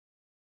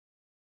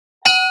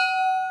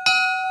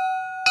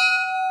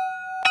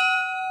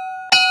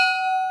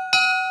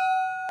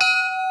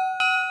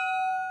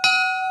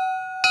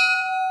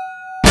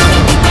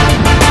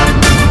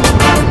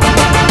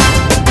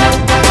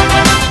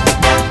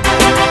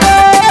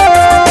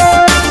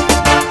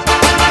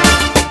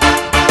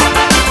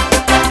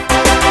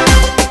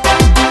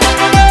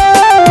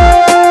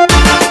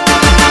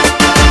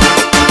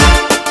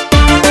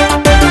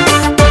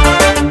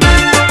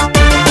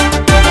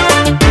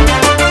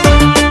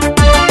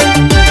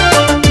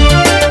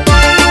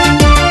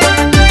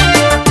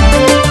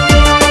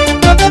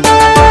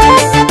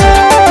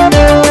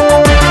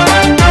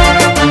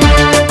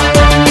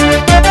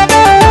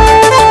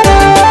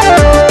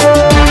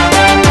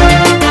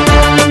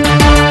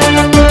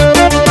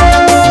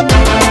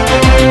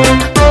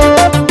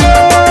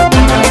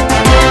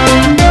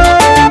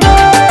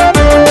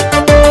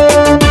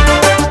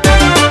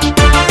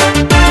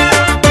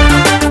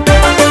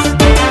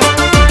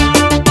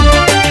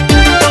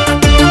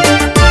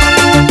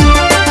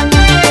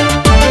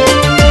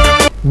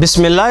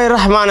بسم الله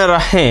الرحمن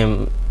الرحيم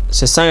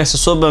سيسان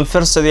سوبن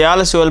فرصة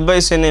ديالس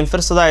والبيسين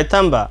فرصة داي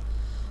تنبا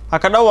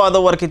هكذا هذا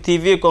ورك تي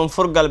في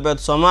كونفور قلبت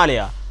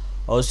سوماليا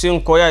او سين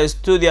كويا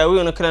استوديو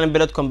وي نكلن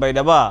بلدكم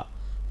بيدبا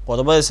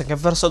قodobada سكن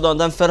فرصة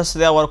دون فرصة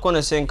دي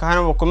وركون سين كان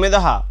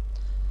وكميدها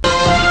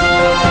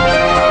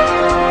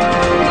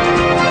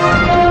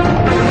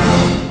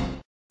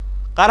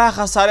قرا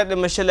خساره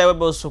دمشق لو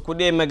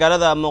بوسكودي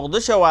مغالada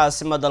مقدشو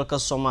وعاصمه dalka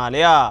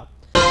Soomaaliya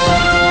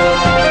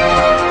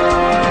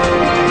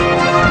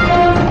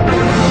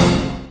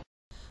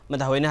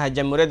madaxweynaha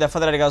jamhuuriyadda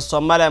federaalka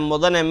Soomaaliya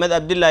mudane Mad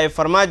Abdullaahi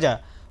Farmaajo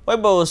way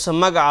boos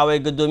magacaabay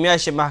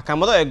gudoomiyaasha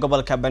maxkamadda ee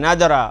gobolka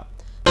Banaadir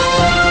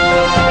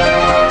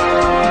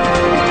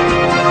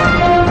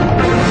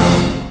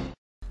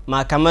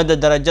maxkamadda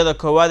darajada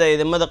koowaad ee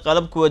ciidamada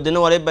qalabka wadana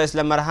waliba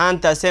isla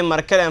marhaantaasay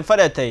markale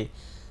fadhatay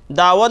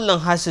daawad lan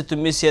haasatu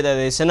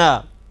misiyadadeysana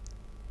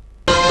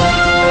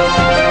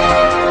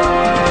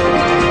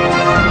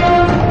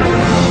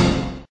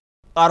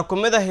qaar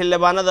kumida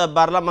xildhibaanada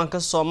baarlamaanka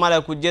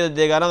Soomaaliya ku jeeda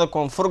deegaanada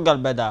koonfur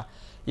galbeed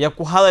iyo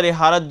ku hadalay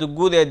xaaladda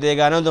guud ee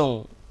deegaanadu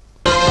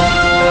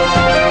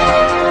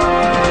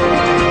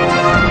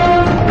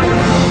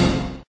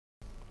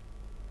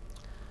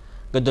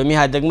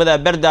gudoomiyaha degmada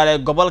Bardaale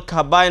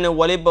gobolka Bayna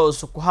waliba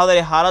uu ku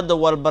hadalay xaaladda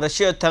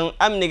walbarasho tan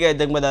amniga ee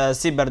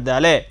degmadaasi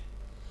Bardaale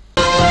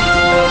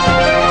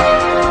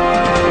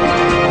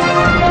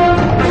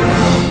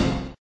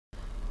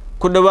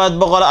ku dhawaad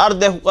 100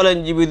 arday ku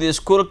qalan jibid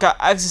iskuulka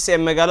Access ee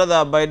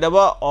magaalada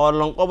Baydhabo oo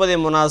lanqobada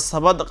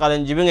munaasabad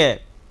qalan jibinge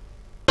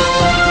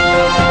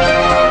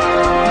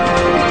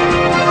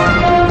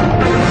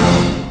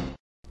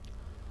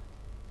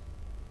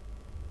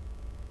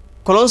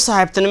kulan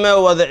saaxiibtinimo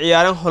wada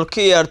ciyaaran xulka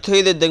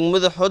ciyaartoyda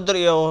degmada Xudur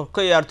iyo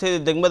xulka ciyaartoyda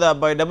degmada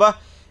Baydhabo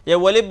iyo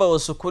waliba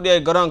uu ku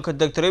dhigay garoonka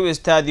Dr.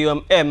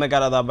 Stadium ee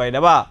magaalada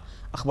Baydhabo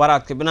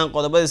akhbaraadka binaan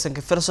qodobadiisa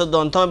ka fiirsan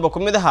doontaan ba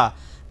kumid aha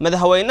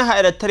madaxweynaha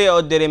Eritrea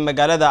oo diray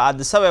magaalada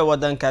Addis Ababa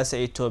wadankaas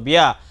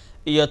Ethiopia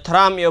iyo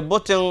Trump iyo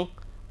Putin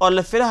oo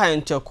la filahay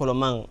inta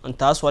kulamaan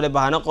intaas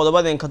waliba hana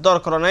qodobadeen ka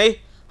door koronay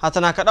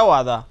hatana ka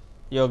dhawaada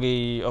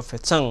yogi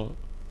ofetsan